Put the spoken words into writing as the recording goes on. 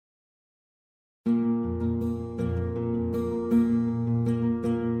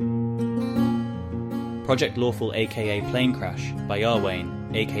Project Lawful aka Planecrash by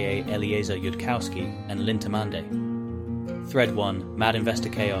Yarwain aka Eliezer Yudkowsky and Linta Mande. Thread 1, Mad Investor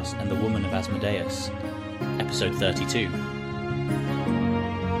Chaos and the Woman of Asmodeus. Episode 32.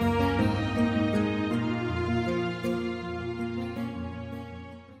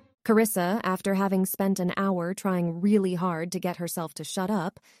 Carissa, after having spent an hour trying really hard to get herself to shut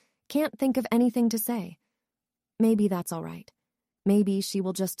up, can't think of anything to say. Maybe that's all right. Maybe she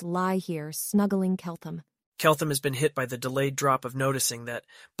will just lie here, snuggling Keltham. Keltham has been hit by the delayed drop of noticing that,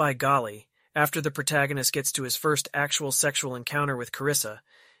 by golly, after the protagonist gets to his first actual sexual encounter with Carissa,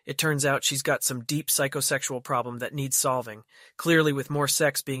 it turns out she's got some deep psychosexual problem that needs solving, clearly with more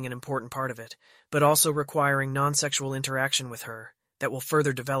sex being an important part of it, but also requiring non-sexual interaction with her that will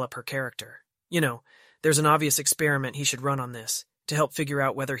further develop her character. You know, there's an obvious experiment he should run on this, to help figure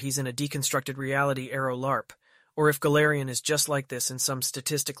out whether he's in a deconstructed reality Arrow LARP, or if Galarian is just like this in some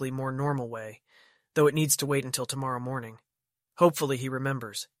statistically more normal way, though it needs to wait until tomorrow morning. Hopefully he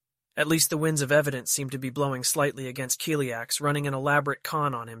remembers. At least the winds of evidence seem to be blowing slightly against Keliax, running an elaborate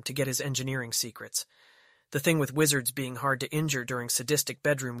con on him to get his engineering secrets. The thing with wizards being hard to injure during sadistic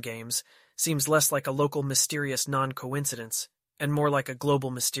bedroom games seems less like a local mysterious non-coincidence, and more like a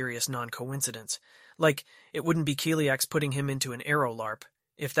global mysterious non-coincidence. Like, it wouldn't be Keliax putting him into an Arrow LARP.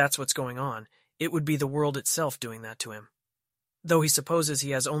 If that's what's going on, it would be the world itself doing that to him. Though he supposes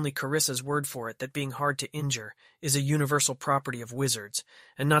he has only Carissa's word for it that being hard to injure is a universal property of wizards,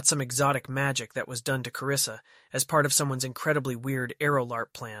 and not some exotic magic that was done to Carissa as part of someone's incredibly weird Arrow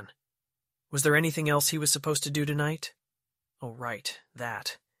LARP plan. Was there anything else he was supposed to do tonight? Oh, right,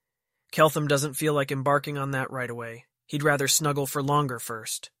 that. Keltham doesn't feel like embarking on that right away. He'd rather snuggle for longer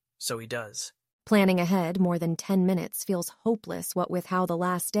first, so he does. Planning ahead more than 10 minutes feels hopeless, what with how the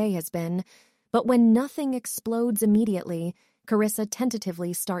last day has been, but when nothing explodes immediately, Carissa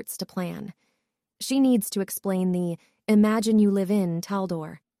tentatively starts to plan. She needs to explain the "imagine you live in"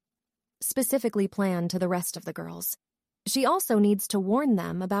 Taldor. Specifically plan to the rest of the girls. She also needs to warn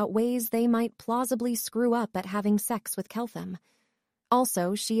them about ways they might plausibly screw up at having sex with Keltham.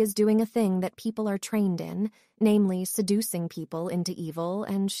 Also, she is doing a thing that people are trained in, namely seducing people into evil,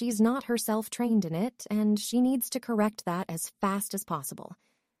 and she's not herself trained in it, and she needs to correct that as fast as possible.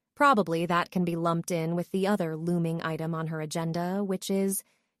 Probably that can be lumped in with the other looming item on her agenda, which is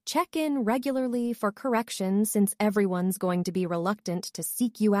check in regularly for correction since everyone's going to be reluctant to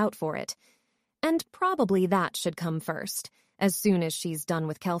seek you out for it. And probably that should come first, as soon as she's done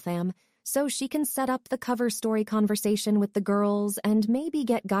with Keltham, so she can set up the cover story conversation with the girls and maybe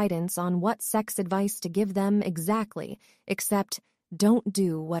get guidance on what sex advice to give them exactly, except don't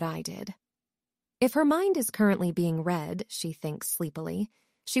do what I did. If her mind is currently being read, she thinks sleepily,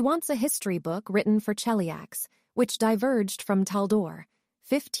 she wants a history book written for Cheliax, which diverged from Taldor,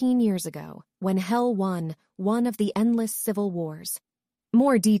 15 years ago, when Hell won one of the endless civil wars.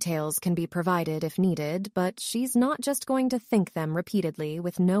 More details can be provided if needed, but she's not just going to think them repeatedly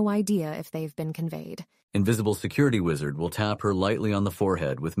with no idea if they've been conveyed. Invisible Security Wizard will tap her lightly on the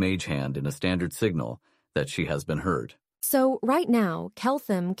forehead with Mage Hand in a standard signal that she has been heard. So right now,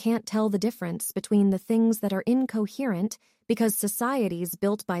 Keltham can't tell the difference between the things that are incoherent because societies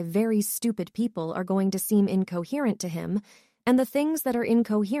built by very stupid people are going to seem incoherent to him, and the things that are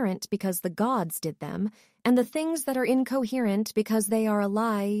incoherent because the gods did them, and the things that are incoherent because they are a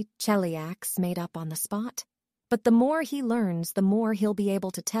lie Cheliax made up on the spot. But the more he learns, the more he'll be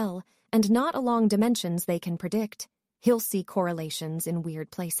able to tell, and not along dimensions they can predict. He'll see correlations in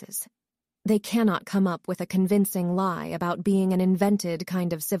weird places. They cannot come up with a convincing lie about being an invented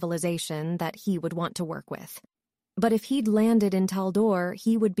kind of civilization that he would want to work with. But if he'd landed in Taldor,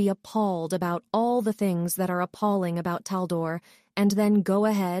 he would be appalled about all the things that are appalling about Taldor, and then go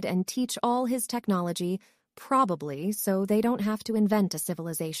ahead and teach all his technology, probably so they don't have to invent a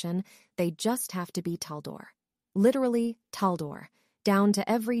civilization, they just have to be Taldor. Literally Taldor, down to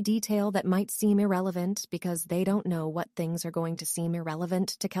every detail that might seem irrelevant because they don't know what things are going to seem irrelevant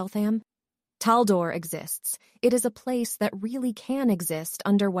to Keltham. Taldor exists. It is a place that really can exist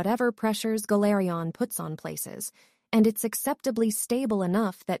under whatever pressures Galarian puts on places, and it's acceptably stable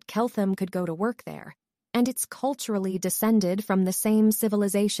enough that Keltham could go to work there. And it's culturally descended from the same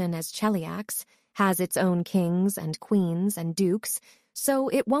civilization as Cheliax, has its own kings and queens and dukes, so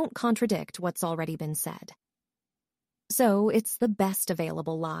it won't contradict what's already been said. So it's the best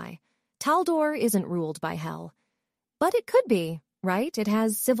available lie. Taldor isn't ruled by hell. But it could be. Right? It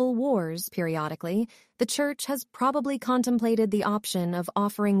has civil wars periodically. The church has probably contemplated the option of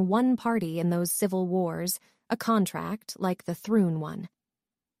offering one party in those civil wars a contract like the Thrune one.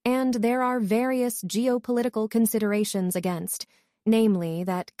 And there are various geopolitical considerations against. Namely,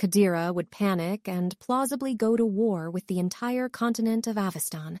 that Qadira would panic and plausibly go to war with the entire continent of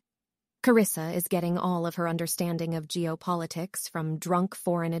Avestan. Carissa is getting all of her understanding of geopolitics from drunk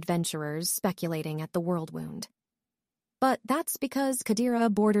foreign adventurers speculating at the world wound. But that's because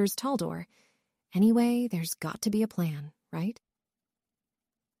Qadira borders Taldor. Anyway, there's got to be a plan, right?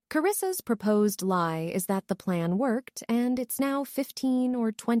 Carissa's proposed lie is that the plan worked, and it's now 15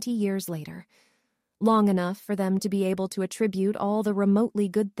 or 20 years later. Long enough for them to be able to attribute all the remotely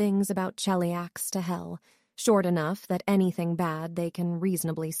good things about Cheliax to Hell, short enough that anything bad they can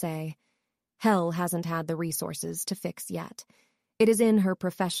reasonably say. Hell hasn't had the resources to fix yet. It is in her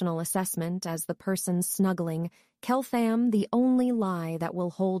professional assessment as the person snuggling Keltham the only lie that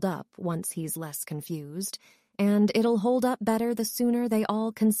will hold up once he's less confused, and it'll hold up better the sooner they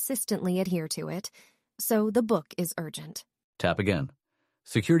all consistently adhere to it. So the book is urgent. Tap again.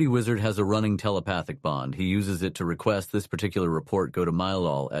 Security Wizard has a running telepathic bond. He uses it to request this particular report go to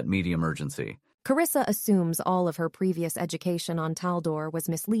Mylol at medium urgency. Carissa assumes all of her previous education on Taldor was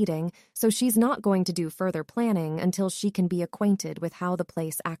misleading, so she's not going to do further planning until she can be acquainted with how the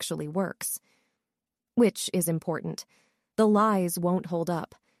place actually works. Which is important. The lies won't hold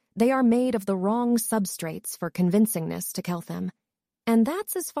up. They are made of the wrong substrates for convincingness to Keltham. And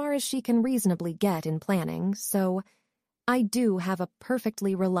that's as far as she can reasonably get in planning, so I do have a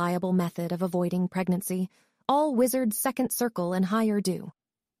perfectly reliable method of avoiding pregnancy. All wizards second circle and higher do,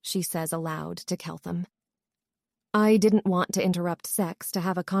 she says aloud to Keltham. I didn't want to interrupt sex to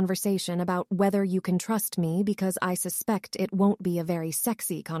have a conversation about whether you can trust me because I suspect it won't be a very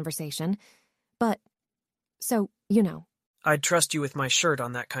sexy conversation. But, so, you know. I'd trust you with my shirt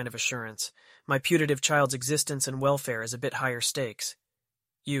on that kind of assurance. My putative child's existence and welfare is a bit higher stakes.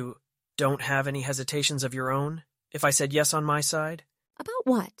 You don't have any hesitations of your own, if I said yes on my side? About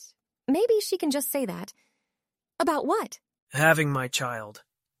what? Maybe she can just say that. About what? Having my child.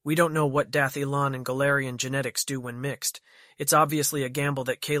 We don't know what Dath-Ilan and Galarian genetics do when mixed. It's obviously a gamble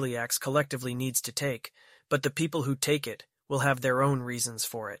that Cheliax collectively needs to take, but the people who take it will have their own reasons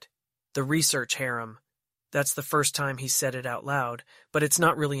for it. The research harem. That's the first time he said it out loud, but it's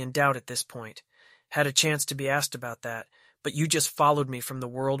not really in doubt at this point. Had a chance to be asked about that, but you just followed me from the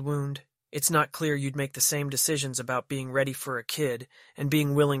world wound. It's not clear you'd make the same decisions about being ready for a kid and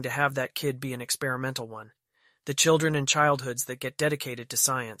being willing to have that kid be an experimental one. The children and childhoods that get dedicated to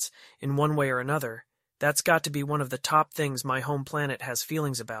science, in one way or another, that's got to be one of the top things my home planet has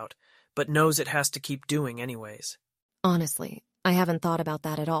feelings about, but knows it has to keep doing anyways. Honestly, I haven't thought about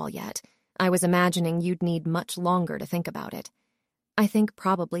that at all yet. I was imagining you'd need much longer to think about it. I think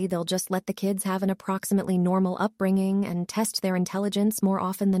probably they'll just let the kids have an approximately normal upbringing and test their intelligence more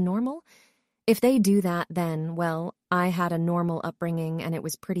often than normal. If they do that, then, well, I had a normal upbringing and it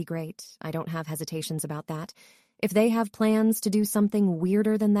was pretty great. I don't have hesitations about that. If they have plans to do something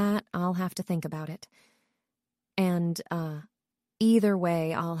weirder than that, I'll have to think about it. And, either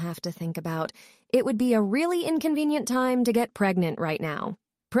way, I'll have to think about, it would be a really inconvenient time to get pregnant right now.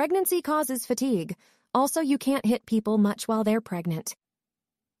 Pregnancy causes fatigue. Also, you can't hit people much while they're pregnant.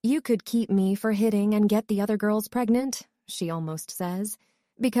 You could keep me for hitting and get the other girls pregnant, she almost says.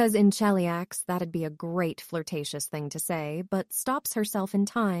 Because in Cheliax, that'd be a great flirtatious thing to say, but stops herself in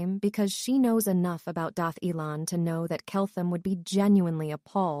time because she knows enough about Dath-Ilan to know that Keltham would be genuinely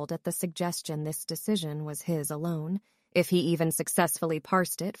appalled at the suggestion this decision was his alone, if he even successfully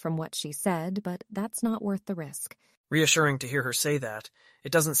parsed it from what she said, but that's not worth the risk. Reassuring to hear her say that.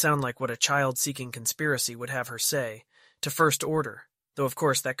 It doesn't sound like what a child-seeking conspiracy would have her say, to First Order, though of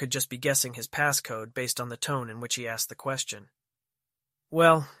course that could just be guessing his passcode based on the tone in which he asked the question.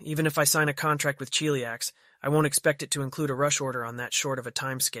 Well, even if I sign a contract with Cheliax, I won't expect it to include a rush order on that short of a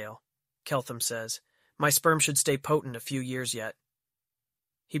timescale, Keltham says. My sperm should stay potent a few years yet.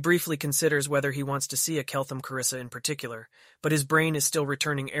 He briefly considers whether he wants to see a Keltham Carissa in particular, but his brain is still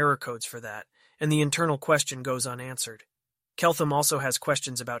returning error codes for that, and the internal question goes unanswered. Keltham also has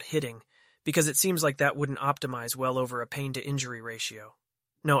questions about hitting, because it seems like that wouldn't optimize well over a pain-to-injury ratio.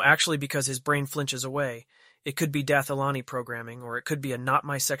 No, actually because his brain flinches away. It could be Dath-Ilani programming, or it could be a not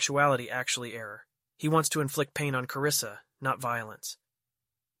my sexuality actually error. He wants to inflict pain on Carissa, not violence.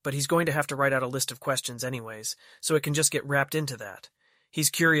 But he's going to have to write out a list of questions anyways, so it can just get wrapped into that. He's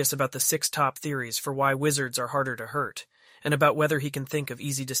curious about the 6 top theories for why wizards are harder to hurt, and about whether he can think of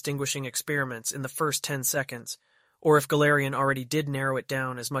easy distinguishing experiments in the first 10 seconds, or if Galarian already did narrow it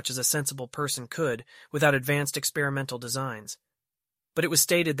down as much as a sensible person could without advanced experimental designs. But it was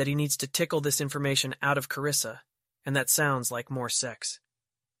stated that he needs to tickle this information out of Carissa, and that sounds like more sex.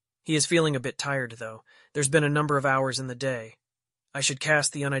 He is feeling a bit tired, though. There's been a number of hours in the day. I should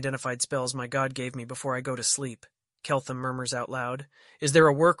cast the unidentified spells my god gave me before I go to sleep, Keltham murmurs out loud. Is there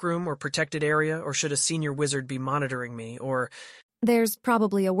a workroom or protected area, or should a senior wizard be monitoring me, or... There's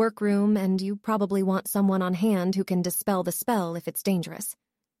probably a workroom, and you probably want someone on hand who can dispel the spell if it's dangerous.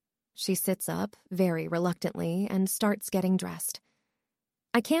 She sits up, very reluctantly, and starts getting dressed.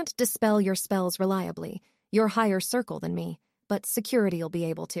 I can't dispel your spells reliably. You're higher circle than me, but security'll be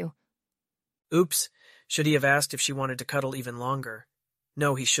able to. Oops. Should he have asked if she wanted to cuddle even longer?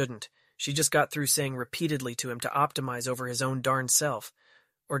 No, he shouldn't. She just got through saying repeatedly to him to optimize over his own darn self.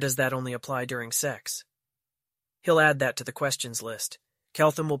 Or does that only apply during sex? He'll add that to the questions list.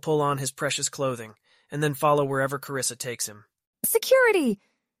 Keltham will pull on his precious clothing, and then follow wherever Carissa takes him. Security!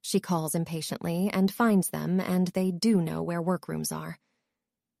 She calls impatiently and finds them, and they do know where workrooms are.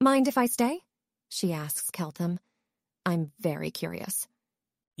 Mind if I stay? She asks Keltham. I'm very curious.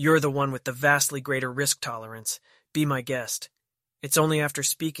 You're the one with the vastly greater risk tolerance. Be my guest. It's only after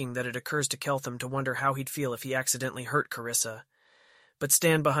speaking that it occurs to Keltham to wonder how he'd feel if he accidentally hurt Carissa. But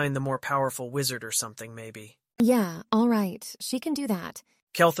stand behind the more powerful wizard or something, maybe. Yeah, all right. She can do that.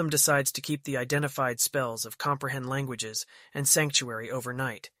 Keltham decides to keep the identified spells of Comprehend Languages and Sanctuary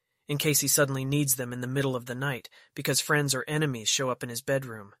overnight, in case he suddenly needs them in the middle of the night because friends or enemies show up in his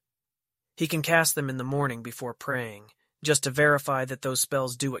bedroom. He can cast them in the morning before praying, just to verify that those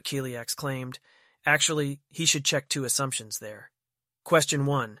spells do what Keliax claimed. Actually, he should check two assumptions there. Question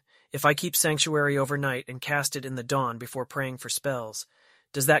 1. If I keep Sanctuary overnight and cast it in the dawn before praying for spells,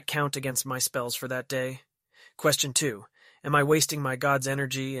 does that count against my spells for that day? Question 2. Am I wasting my god's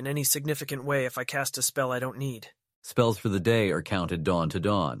energy in any significant way if I cast a spell I don't need? Spells for the day are counted dawn to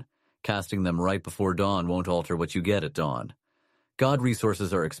dawn. Casting them right before dawn won't alter what you get at dawn. God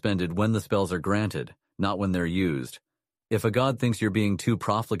resources are expended when the spells are granted, not when they're used. If a god thinks you're being too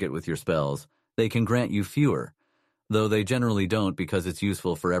profligate with your spells, they can grant you fewer, though they generally don't because it's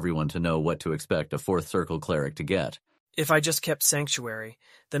useful for everyone to know what to expect a fourth circle cleric to get. If I just kept Sanctuary,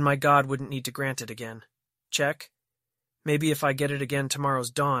 then my god wouldn't need to grant it again. Check. Maybe if I get it again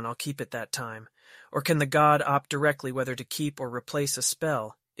tomorrow's dawn, I'll keep it that time. Or can the god opt directly whether to keep or replace a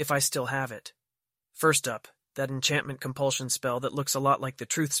spell, if I still have it? First up, that enchantment compulsion spell that looks a lot like the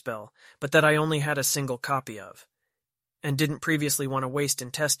truth spell, but that I only had a single copy of, and didn't previously want to waste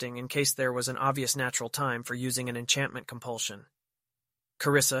in testing in case there was an obvious natural time for using an enchantment compulsion.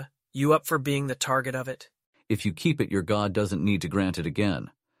 Carissa, you up for being the target of it? If you keep it, your god doesn't need to grant it again.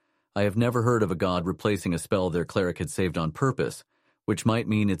 I have never heard of a god replacing a spell their cleric had saved on purpose, which might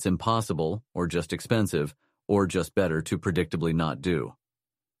mean it's impossible, or just expensive, or just better to predictably not do.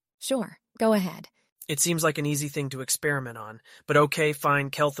 Sure, go ahead. It seems like an easy thing to experiment on, but okay, fine,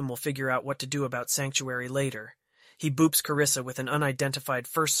 Keltham will figure out what to do about Sanctuary later. He boops Carissa with an unidentified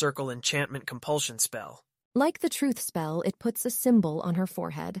first circle enchantment compulsion spell. Like the truth spell, it puts a symbol on her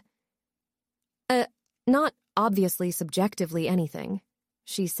forehead. Not obviously subjectively anything,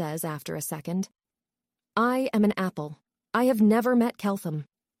 she says after a second. I am an apple. I have never met Keltham.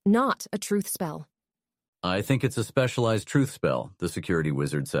 Not a truth spell. I think it's a specialized truth spell, the security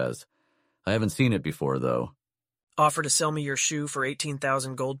wizard says. I haven't seen it before, though. Offer to sell me your shoe for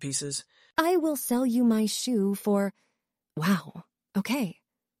 18,000 gold pieces? I will sell you my shoe for... Wow. Okay.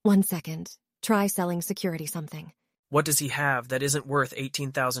 1 second. Try selling security something. What does he have that isn't worth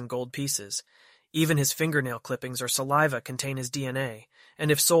 18,000 gold pieces? Even his fingernail clippings or saliva contain his DNA, and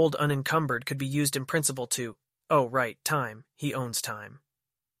if sold unencumbered could be used in principle to... Oh, right, time. He owns time.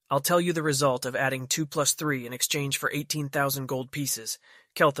 I'll tell you the result of adding 2 plus 3 in exchange for 18,000 gold pieces,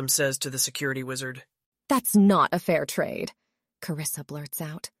 Keltham says to the security wizard. That's not a fair trade, Carissa blurts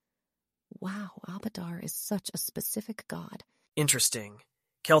out. Wow, Abadar is such a specific god. Interesting.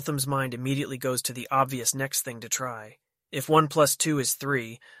 Keltham's mind immediately goes to the obvious next thing to try. If 1 plus 2 is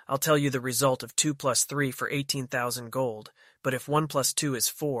 3, I'll tell you the result of 2 plus 3 for 18,000 gold, but if 1 plus 2 is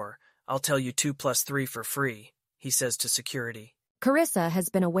 4, I'll tell you 2 plus 3 for free, he says to security. Carissa has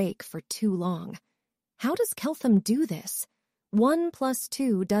been awake for too long. How does Keltham do this? 1 plus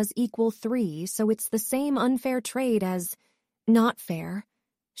 2 does equal 3, so it's the same unfair trade as... Not fair,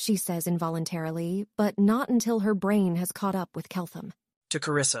 she says involuntarily, but not until her brain has caught up with Keltham. To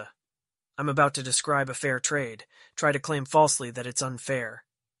Carissa. I'm about to describe a fair trade, try to claim falsely that it's unfair.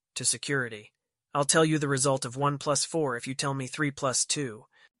 To security. I'll tell you the result of 1 plus 4 if you tell me 3 plus 2.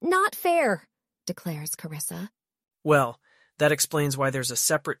 Not fair, declares Carissa. Well, that explains why there's a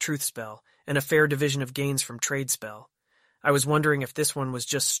separate truth spell and a fair division of gains from trade spell. I was wondering if this one was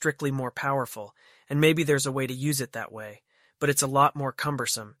just strictly more powerful, and maybe there's a way to use it that way, but it's a lot more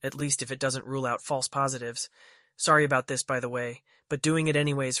cumbersome, at least if it doesn't rule out false positives. Sorry about this, by the way, but doing it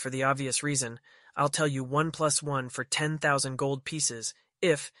anyways for the obvious reason, I'll tell you 1 plus 1 for 10,000 gold pieces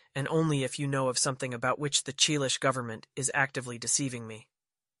If, and only if you know of something about which the Cheelish government is actively deceiving me.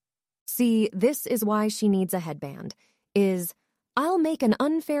 See, this is why she needs a headband. I'll make an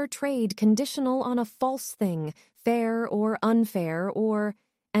unfair trade conditional on a false thing, fair or unfair, or...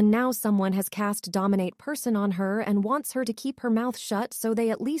 And now someone has cast Dominate Person on her and wants her to keep her mouth shut, so they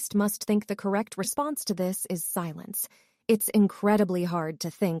at least must think the correct response to this is silence. It's incredibly hard to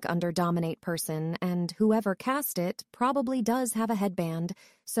think under Dominate Person, and whoever cast it probably does have a headband,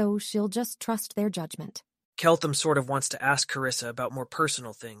 so she'll just trust their judgment. Keltham sort of wants to ask Carissa about more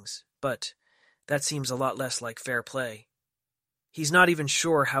personal things, but that seems a lot less like fair play. He's not even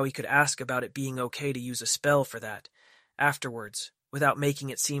sure how he could ask about it being okay to use a spell for that, afterwards, without making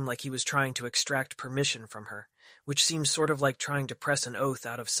it seem like he was trying to extract permission from her, which seems sort of like trying to press an oath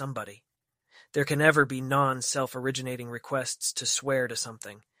out of somebody. There can never be non-self-originating requests to swear to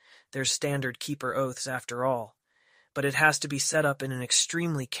something. There's standard keeper oaths after all. But it has to be set up in an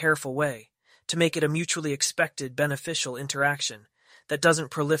extremely careful way to make it a mutually expected, beneficial interaction that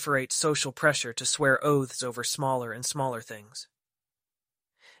doesn't proliferate social pressure to swear oaths over smaller and smaller things.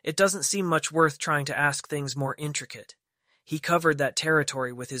 It doesn't seem much worth trying to ask things more intricate. He covered that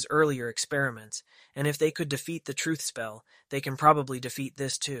territory with his earlier experiments, and if they could defeat the truth spell, they can probably defeat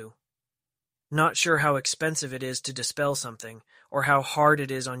this too. Not sure how expensive it is to dispel something, or how hard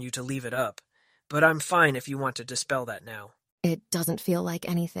it is on you to leave it up, but I'm fine if you want to dispel that now. It doesn't feel like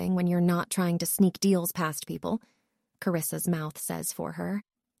anything when you're not trying to sneak deals past people, Carissa's mouth says for her.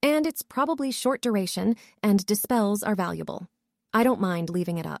 And it's probably short duration, and dispels are valuable. I don't mind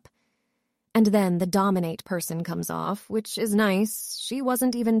leaving it up. And then the Dominate Person comes off, which is nice. She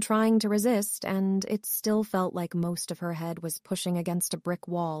wasn't even trying to resist, and it still felt like most of her head was pushing against a brick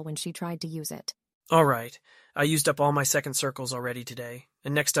wall when she tried to use it. All right, I used up all my second circles already today,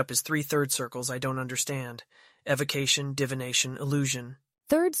 and next up is 3 third circles I don't understand. Evocation, divination, illusion.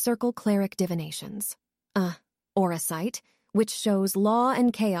 Third circle cleric divinations. Aura sight, which shows law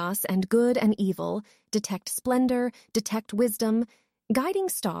and chaos and good and evil, detect splendor, detect wisdom, guiding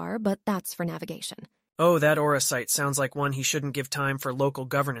star, but that's for navigation. Oh, that aura sight sounds like one he shouldn't give time for local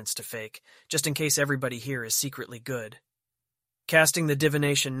governance to fake, just in case everybody here is secretly good. Casting the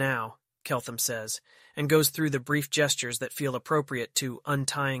divination now, Keltham says, and goes through the brief gestures that feel appropriate to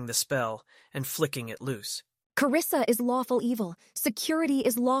untying the spell and flicking it loose. Carissa is lawful evil. Security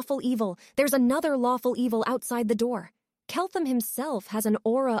is lawful evil. There's another lawful evil outside the door. Keltham himself has an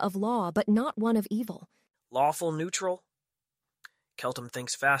aura of law, but not one of evil. Lawful neutral? Keltham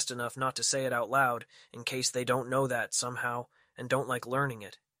thinks fast enough not to say it out loud, in case they don't know that somehow, and don't like learning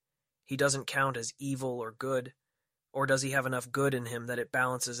it. He doesn't count as evil or good. Or does he have enough good in him that it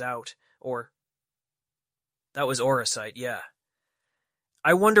balances out? Or... That was aura sight, yeah.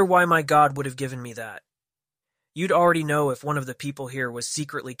 I wonder why my god would have given me that. You'd already know if one of the people here was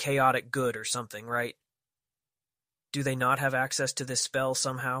secretly chaotic good or something, right? Do they not have access to this spell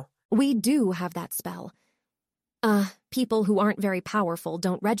somehow? We do have that spell. People who aren't very powerful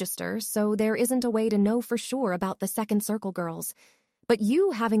don't register, so there isn't a way to know for sure about the second circle girls. But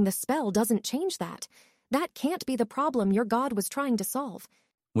you having the spell doesn't change that. That can't be the problem your god was trying to solve.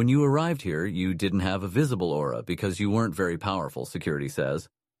 When you arrived here, you didn't have a visible aura because you weren't very powerful, security says.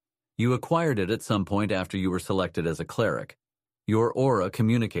 You acquired it at some point after you were selected as a cleric. Your aura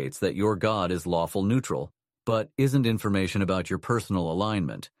communicates that your god is lawful neutral, but isn't information about your personal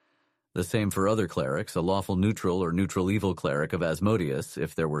alignment. The same for other clerics. A lawful neutral or neutral evil cleric of Asmodeus,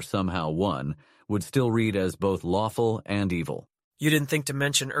 if there were somehow one, would still read as both lawful and evil. You didn't think to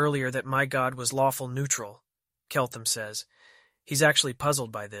mention earlier that my god was lawful neutral, Keltham says. He's actually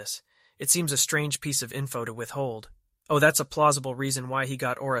puzzled by this. It seems a strange piece of info to withhold. Oh, that's a plausible reason why he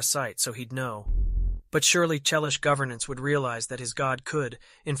got aura sight, so he'd know. But surely Chelish governance would realize that his god could,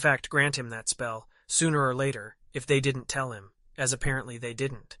 in fact, grant him that spell, sooner or later, if they didn't tell him, as apparently they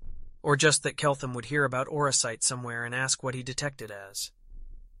didn't. Or just that Keltham would hear about aura sight somewhere and ask what he detected as.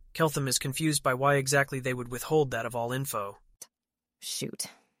 Keltham is confused by why exactly they would withhold that of all info. Shoot.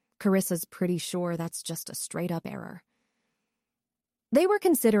 Carissa's pretty sure that's just a straight-up error. They were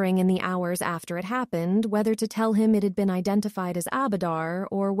considering in the hours after it happened whether to tell him it had been identified as Abadar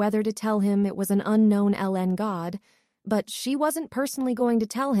or whether to tell him it was an unknown LN god, but she wasn't personally going to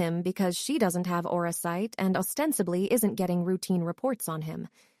tell him because she doesn't have aura sight and ostensibly isn't getting routine reports on him.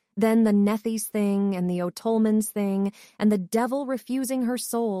 Then the Nethys thing and the Otolmans thing and the devil refusing her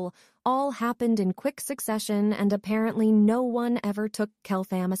soul all happened in quick succession, and apparently no one ever took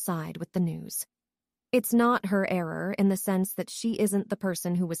Keltham aside with the news. It's not her error in the sense that she isn't the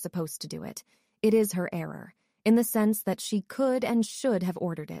person who was supposed to do it. It is her error in the sense that she could and should have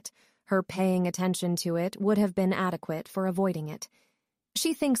ordered it. Her paying attention to it would have been adequate for avoiding it.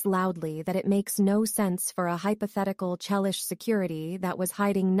 She thinks loudly that it makes no sense for a hypothetical Chelish security that was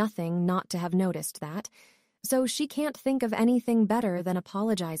hiding nothing not to have noticed that, so she can't think of anything better than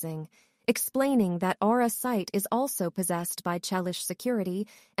apologizing, explaining that Aura Sight is also possessed by Chelish security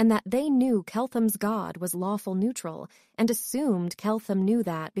and that they knew Keltham's god was lawful neutral and assumed Keltham knew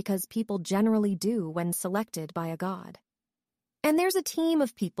that because people generally do when selected by a god. And there's a team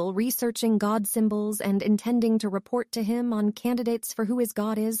of people researching god symbols and intending to report to him on candidates for who his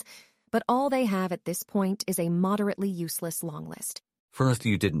god is, but all they have at this point is a moderately useless long list. First,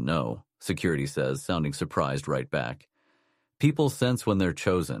 you didn't know, security says, sounding surprised right back. People sense when they're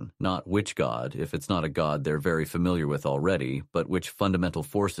chosen, not which god, if it's not a god they're very familiar with already, but which fundamental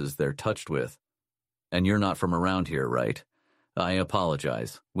forces they're touched with. And you're not from around here, right? I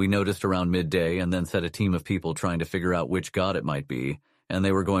apologize. We noticed around midday and then set a team of people trying to figure out which god it might be, and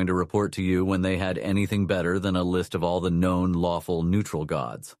they were going to report to you when they had anything better than a list of all the known lawful neutral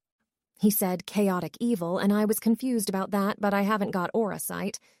gods. He said chaotic evil, and I was confused about that, but I haven't got Aura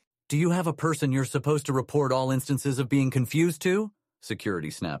Sight. Do you have a person you're supposed to report all instances of being confused to? Security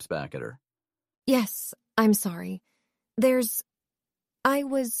snaps back at her. Yes, I'm sorry. I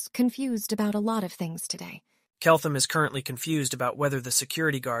was confused about a lot of things today. Keltham is currently confused about whether the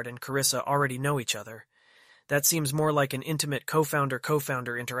security guard and Carissa already know each other. That seems more like an intimate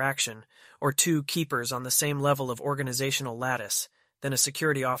co-founder interaction, or two keepers on the same level of organizational lattice, than a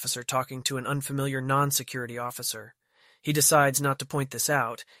security officer talking to an unfamiliar non-security officer. He decides not to point this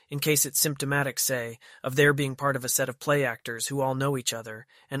out, in case it's symptomatic, say, of their being part of a set of play actors who all know each other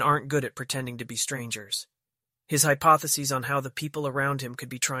and aren't good at pretending to be strangers. His hypotheses on how the people around him could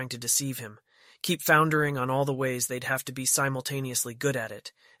be trying to deceive him keep foundering on all the ways they'd have to be simultaneously good at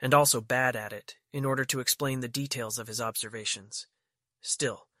it, and also bad at it, in order to explain the details of his observations.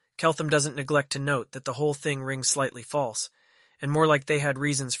 Still, Keltham doesn't neglect to note that the whole thing rings slightly false, and more like they had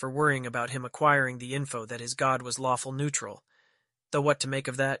reasons for worrying about him acquiring the info that his god was lawful neutral, though what to make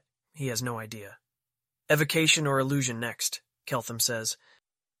of that, he has no idea. Evocation or illusion next, Keltham says.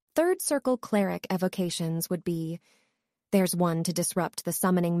 Third circle cleric evocations would be... There's one to disrupt the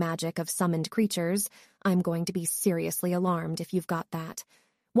summoning magic of summoned creatures. I'm going to be seriously alarmed if you've got that.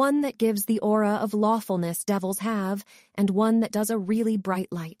 One that gives the aura of lawfulness devils have, and one that does a really bright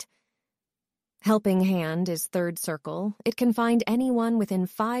light. Helping Hand is third circle. It can find anyone within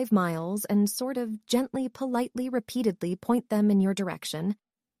 5 miles and sort of gently, politely, repeatedly point them in your direction.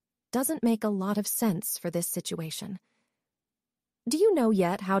 Doesn't make a lot of sense for this situation. Do you know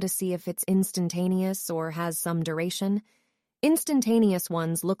yet how to see if it's instantaneous or has some duration? Instantaneous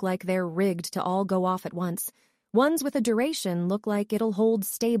ones look like they're rigged to all go off at once. Ones with a duration look like it'll hold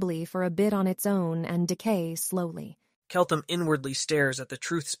stably for a bit on its own and decay slowly. Keltham inwardly stares at the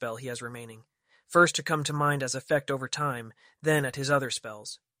truth spell he has remaining, first to come to mind as effect over time, then at his other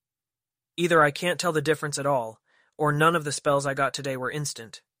spells. Either I can't tell the difference at all, or none of the spells I got today were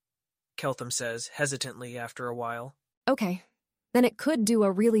instant, Keltham says, hesitantly after a while. Okay. Then it could do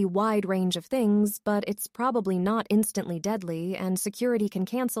a really wide range of things, but it's probably not instantly deadly, and security can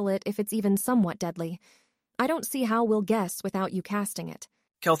cancel it if it's even somewhat deadly. I don't see how we'll guess without you casting it.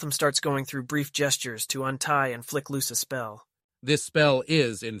 Keltham starts going through brief gestures to untie and flick loose a spell. This spell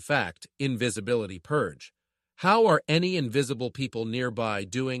is, in fact, Invisibility Purge. How are any invisible people nearby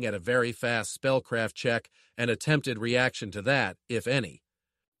doing at a very fast spellcraft check and attempted reaction to that, if any?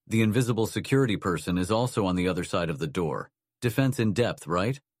 The invisible security person is also on the other side of the door. Defense in depth,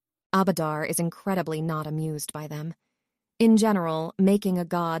 right? Abadar is incredibly not amused by them. In general, making a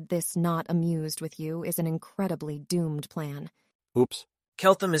god this not amused with you is an incredibly doomed plan. Oops.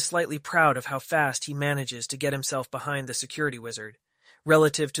 Keltham is slightly proud of how fast he manages to get himself behind the security wizard,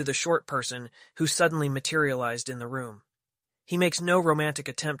 relative to the short person who suddenly materialized in the room. He makes no romantic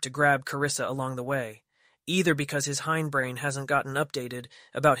attempt to grab Carissa along the way, either because his hindbrain hasn't gotten updated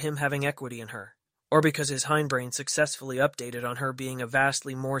about him having equity in her, or because his hindbrain successfully updated on her being a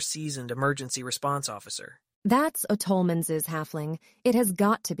vastly more seasoned emergency response officer. That's Otolmans's halfling. It has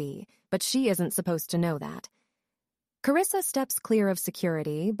got to be, but she isn't supposed to know that. Carissa steps clear of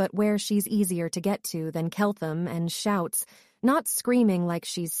security, but where she's easier to get to than Keltham, and shouts, not screaming like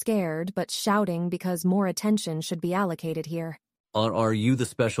she's scared, but shouting because more attention should be allocated here. Are you the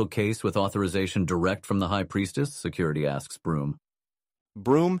special case with authorization direct from the High Priestess? Security asks Broom.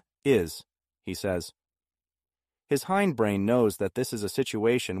 Broom is, he says. His hindbrain knows that this is a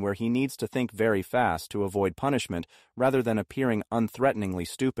situation where he needs to think very fast to avoid punishment rather than appearing unthreateningly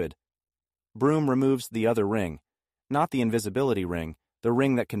stupid. Broom removes the other ring, not the invisibility ring, the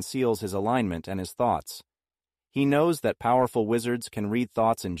ring that conceals his alignment and his thoughts. He knows that powerful wizards can read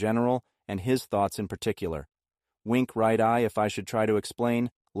thoughts in general and his thoughts in particular. Wink right eye if I should try to explain,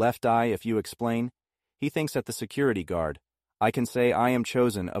 left eye if you explain. He thinks at the security guard. I can say I am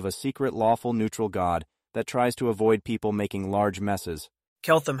chosen of a secret lawful neutral god that tries to avoid people making large messes.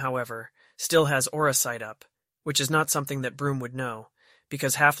 Keltham, however, still has aura sight up, which is not something that Broom would know,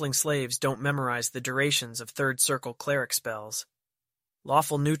 because halfling slaves don't memorize the durations of third circle cleric spells.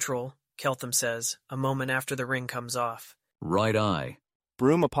 Lawful neutral, Keltham says, a moment after the ring comes off. Right eye.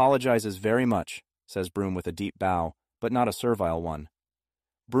 Broom apologizes very much, says Broom with a deep bow, but not a servile one.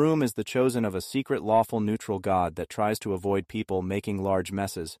 Broom is the chosen of a secret lawful neutral god that tries to avoid people making large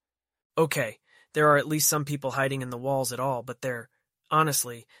messes. Okay, there are at least some people hiding in the walls at all, but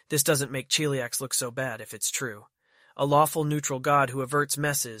honestly, this doesn't make Cheliax look so bad if it's true. A lawful neutral god who averts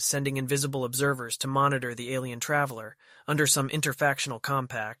messes, sending invisible observers to monitor the alien traveler under some interfactional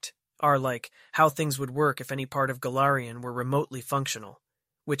compact, are like how things would work if any part of Galarian were remotely functional,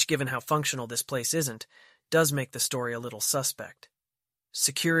 which, given how functional this place isn't, does make the story a little suspect.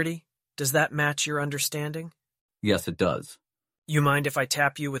 Security, does that match your understanding? Yes, it does. You mind if I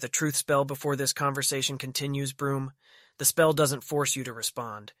tap you with a truth spell before this conversation continues, Broom? The spell doesn't force you to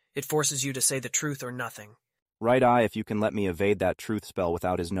respond. It forces you to say the truth or nothing. Right eye if you can let me evade that truth spell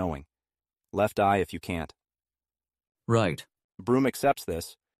without his knowing. Left eye if you can't. Right. Broom accepts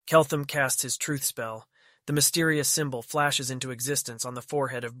this. Keltham casts his truth spell. The mysterious symbol flashes into existence on the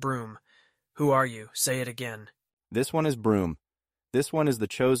forehead of Broom. Who are you? Say it again. This one is Broom. This one is the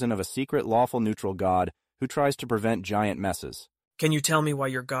chosen of a secret lawful neutral god who tries to prevent giant messes. Can you tell me why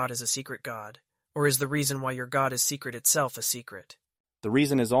your god is a secret god? Or is the reason why your god is secret itself a secret? The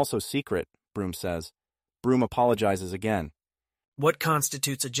reason is also secret, Broom says. Broom apologizes again. What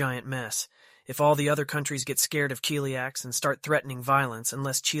constitutes a giant mess? If all the other countries get scared of Cheliax and start threatening violence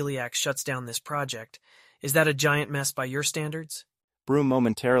unless Cheliax shuts down this project, is that a giant mess by your standards? Broom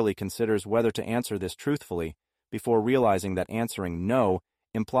momentarily considers whether to answer this truthfully, before realizing that answering no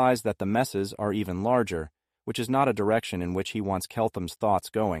implies that the messes are even larger, which is not a direction in which he wants Keltham's thoughts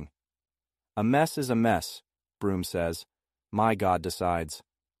going. A mess is a mess, Broom says. My god decides.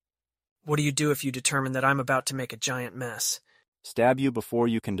 What do you do if you determine that I'm about to make a giant mess? Stab you before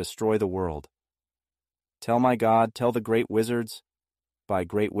you can destroy the world. Tell my god, tell the great wizards. By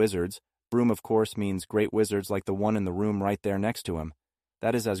great wizards, Broom of course means great wizards like the one in the room right there next to him.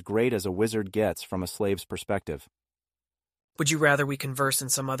 That is as great as a wizard gets from a slave's perspective. Would you rather we converse in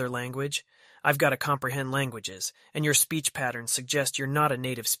some other language? I've got to comprehend languages, and your speech patterns suggest you're not a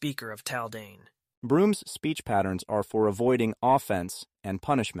native speaker of Taldane. Broom's speech patterns are for avoiding offense and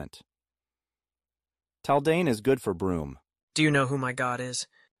punishment. Taldane is good for Broom. Do you know who my god is?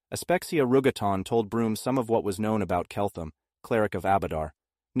 Aspexia Rugaton told Broom some of what was known about Keltham, cleric of Abadar.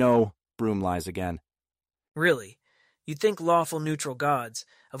 No, Broom lies again. Really? You'd think lawful neutral gods,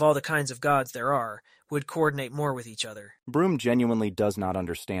 of all the kinds of gods there are, would coordinate more with each other. Broom genuinely does not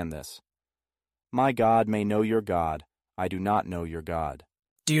understand this. My god may know your god. I do not know your god.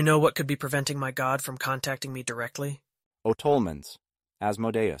 Do you know what could be preventing my god from contacting me directly? Otolmens,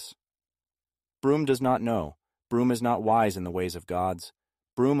 Asmodeus. Broom does not know. Broom is not wise in the ways of gods.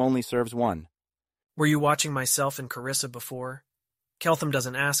 Broom only serves one. Were you watching myself and Carissa before? Keltham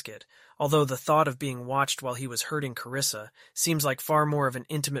doesn't ask it, although the thought of being watched while he was hurting Carissa seems like far more of an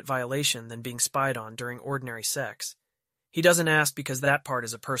intimate violation than being spied on during ordinary sex. He doesn't ask because that part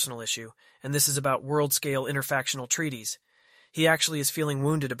is a personal issue, and this is about world-scale interfactional treaties. He actually is feeling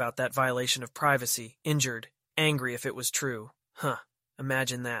wounded about that violation of privacy, injured, angry if it was true.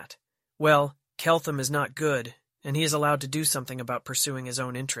 Imagine that. Well, Keltham is not good, and he is allowed to do something about pursuing his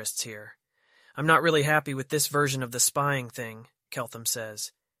own interests here. I'm not really happy with this version of the spying thing, Keltham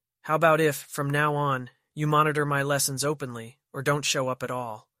says. How about if, from now on, you monitor my lessons openly, or don't show up at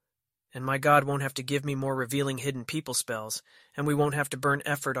all? And my god won't have to give me more revealing hidden people spells, and we won't have to burn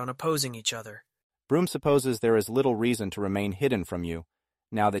effort on opposing each other. Broom supposes there is little reason to remain hidden from you,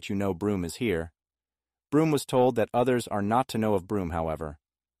 now that you know Broom is here. Broom was told that others are not to know of Broom, however.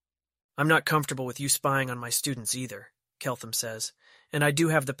 I'm not comfortable with you spying on my students either, Keltham says, and I do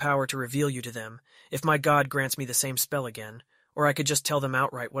have the power to reveal you to them, if my god grants me the same spell again, or I could just tell them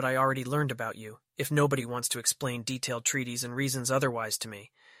outright what I already learned about you, if nobody wants to explain detailed treaties and reasons otherwise to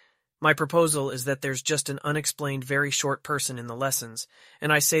me. My proposal is that there's just an unexplained very short person in the lessons,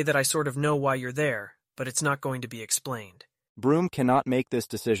 and I say that I sort of know why you're there, but it's not going to be explained. Broom cannot make this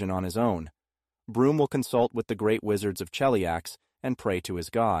decision on his own. Broom will consult with the great wizards of Cheliax and pray to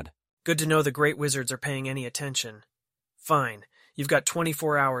his god. Good to know the great wizards are paying any attention. Fine, you've got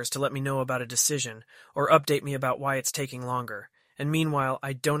 24 hours to let me know about a decision, or update me about why it's taking longer, and meanwhile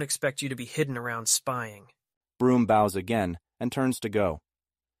I don't expect you to be hidden around spying. Broom bows again and turns to go.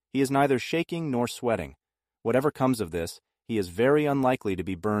 He is neither shaking nor sweating. Whatever comes of this, he is very unlikely to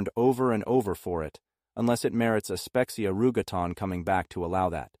be burned over and over for it, unless it merits a spexia rugaton coming back to allow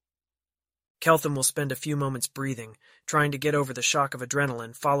that. Keltham will spend a few moments breathing, trying to get over the shock of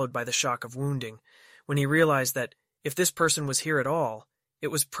adrenaline followed by the shock of wounding, when he realized that if this person was here at all, it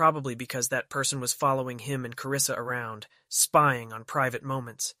was probably because that person was following him and Carissa around, spying on private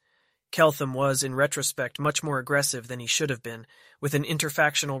moments. Keltham was, in retrospect, much more aggressive than he should have been, with an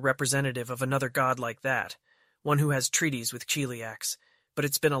interfactional representative of another god like that, one who has treaties with Cheliacs, but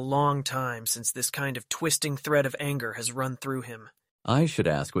it's been a long time since this kind of twisting thread of anger has run through him. I should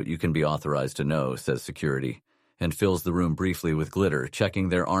ask what you can be authorized to know, says security, and fills the room briefly with glitter, checking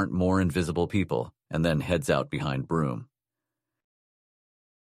there aren't more invisible people, and then heads out behind Broom.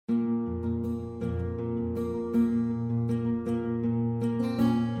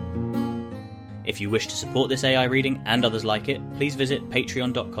 If you wish to support this AI reading and others like it, please visit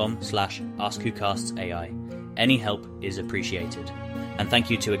patreon.com/AskWhoCastsAI. Any help is appreciated. And thank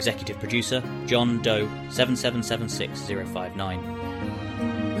you to executive producer John Doe 7776059.